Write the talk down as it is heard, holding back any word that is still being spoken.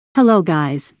Hello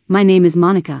guys, my name is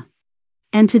Monica.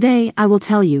 And today I will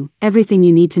tell you everything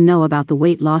you need to know about the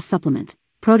weight loss supplement,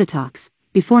 Protetox,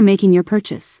 before making your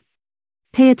purchase.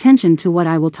 Pay attention to what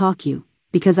I will talk you,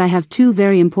 because I have two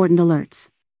very important alerts.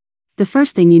 The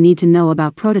first thing you need to know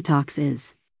about Protetox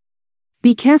is: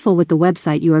 be careful with the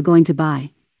website you are going to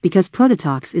buy, because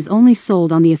Protetox is only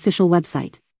sold on the official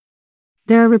website.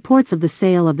 There are reports of the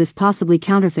sale of this possibly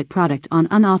counterfeit product on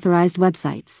unauthorized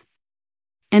websites.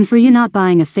 And for you not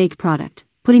buying a fake product,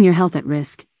 putting your health at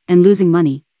risk, and losing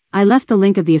money, I left the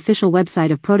link of the official website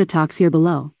of Protetox here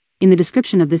below, in the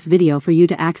description of this video for you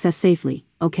to access safely,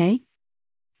 okay?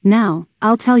 Now,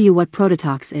 I'll tell you what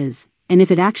Protetox is, and if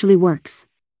it actually works.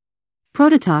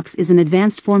 Protetox is an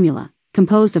advanced formula,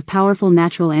 composed of powerful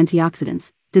natural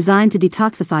antioxidants, designed to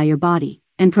detoxify your body,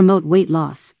 and promote weight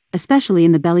loss, especially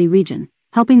in the belly region,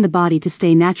 helping the body to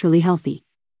stay naturally healthy.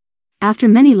 After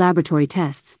many laboratory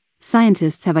tests,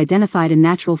 scientists have identified a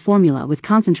natural formula with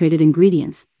concentrated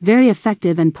ingredients, very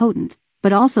effective and potent,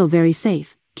 but also very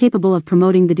safe, capable of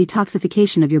promoting the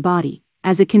detoxification of your body,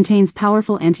 as it contains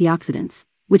powerful antioxidants,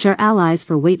 which are allies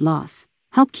for weight loss,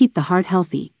 help keep the heart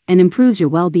healthy, and improves your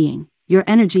well-being, your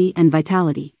energy and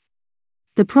vitality.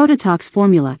 The Protetox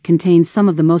formula contains some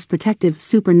of the most protective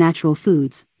supernatural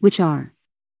foods, which are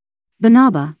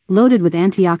banaba, loaded with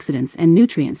antioxidants and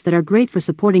nutrients that are great for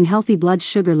supporting healthy blood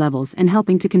sugar levels and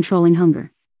helping to controlling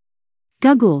hunger.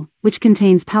 Gugul, which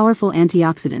contains powerful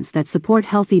antioxidants that support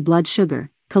healthy blood sugar,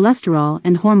 cholesterol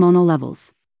and hormonal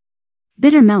levels.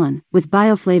 Bitter melon, with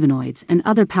bioflavonoids and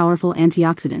other powerful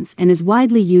antioxidants and is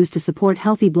widely used to support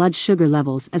healthy blood sugar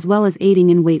levels as well as aiding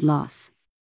in weight loss.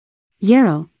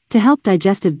 Yarrow, to help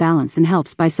digestive balance and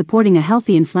helps by supporting a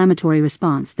healthy inflammatory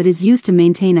response that is used to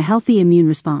maintain a healthy immune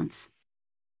response.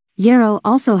 Yarrow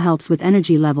also helps with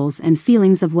energy levels and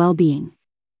feelings of well-being.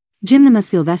 Gymnema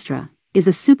sylvestra is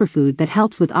a superfood that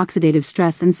helps with oxidative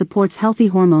stress and supports healthy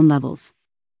hormone levels.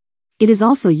 It is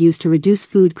also used to reduce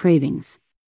food cravings.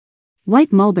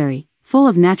 White mulberry, full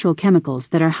of natural chemicals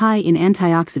that are high in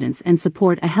antioxidants and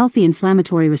support a healthy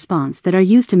inflammatory response that are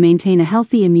used to maintain a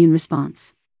healthy immune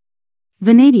response.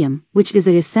 Vanadium, which is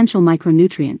an essential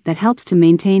micronutrient that helps to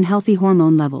maintain healthy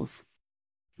hormone levels.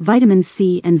 Vitamin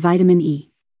C and vitamin E.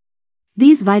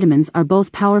 These vitamins are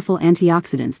both powerful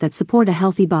antioxidants that support a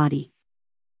healthy body.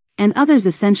 And others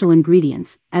essential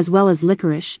ingredients, as well as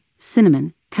licorice,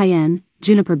 cinnamon, cayenne,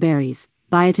 juniper berries,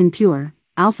 biotin pure,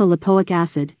 alpha-lipoic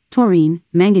acid, taurine,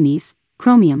 manganese,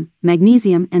 chromium,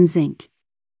 magnesium and zinc.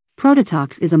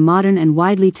 Protetox is a modern and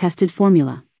widely tested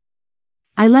formula.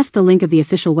 I left the link of the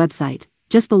official website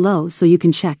just below so you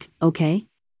can check, okay?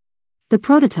 The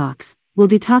Protetox will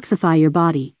detoxify your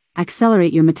body,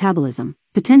 accelerate your metabolism,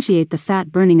 potentiate the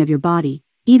fat burning of your body,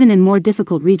 even in more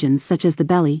difficult regions such as the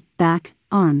belly, back,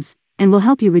 arms, and will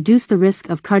help you reduce the risk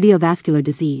of cardiovascular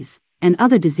disease and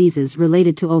other diseases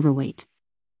related to overweight.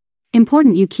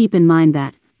 Important you keep in mind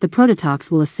that the Protetox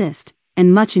will assist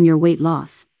and much in your weight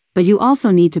loss, but you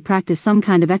also need to practice some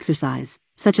kind of exercise,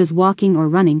 such as walking or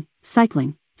running,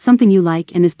 cycling, something you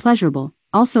like and is pleasurable.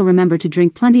 Also remember to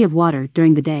drink plenty of water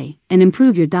during the day and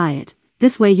improve your diet.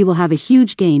 This way you will have a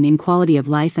huge gain in quality of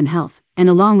life and health, and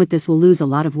along with this will lose a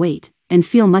lot of weight and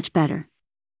feel much better.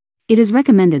 It is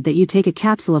recommended that you take a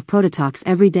capsule of Protetox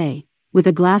every day, with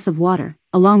a glass of water,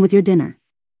 along with your dinner.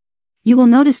 You will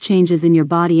notice changes in your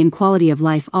body and quality of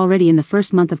life already in the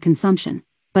first month of consumption,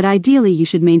 but ideally you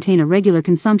should maintain a regular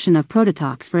consumption of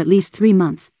Protetox for at least 3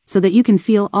 months, so that you can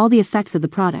feel all the effects of the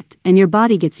product and your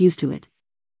body gets used to it.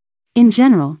 In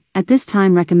general, at this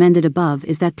time recommended above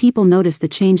is that people notice the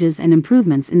changes and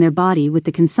improvements in their body with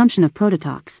the consumption of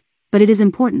Protetox, but it is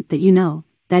important that you know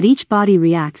that each body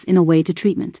reacts in a way to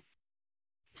treatment.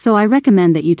 So I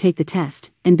recommend that you take the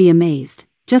test and be amazed,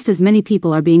 just as many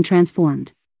people are being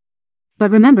transformed.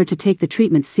 But remember to take the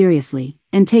treatment seriously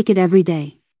and take it every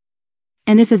day.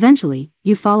 And if eventually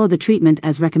you follow the treatment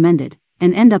as recommended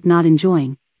and end up not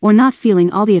enjoying or not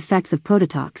feeling all the effects of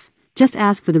Protetox, just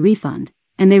ask for the refund,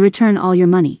 and they return all your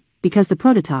money, because the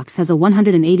Protetox has a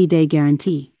 180-day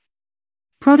guarantee.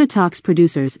 Protetox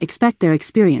producers expect their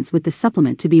experience with the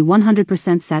supplement to be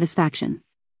 100% satisfaction.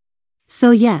 So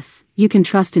yes, you can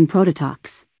trust in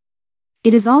Protetox.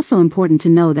 It is also important to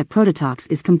know that Protetox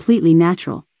is completely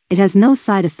natural, it has no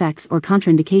side effects or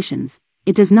contraindications,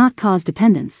 it does not cause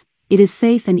dependence, it is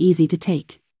safe and easy to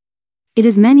take. It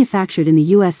is manufactured in the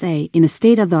USA in a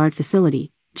state-of-the-art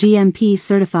facility, GMP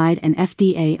certified and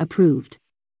FDA approved.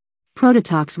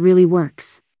 Protetox really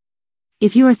works.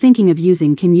 If you are thinking of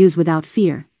using, can use without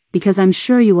fear, because I'm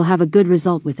sure you will have a good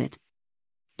result with it.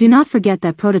 Do not forget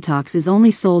that Protetox is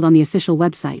only sold on the official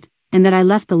website, and that I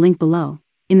left the link below,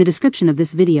 in the description of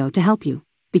this video to help you.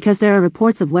 because there are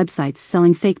reports of websites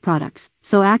selling fake products,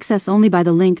 so access only by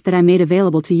the link that I made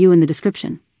available to you in the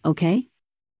description, okay?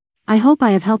 I hope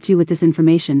I have helped you with this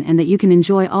information and that you can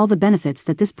enjoy all the benefits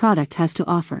that this product has to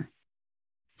offer.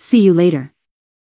 See you later.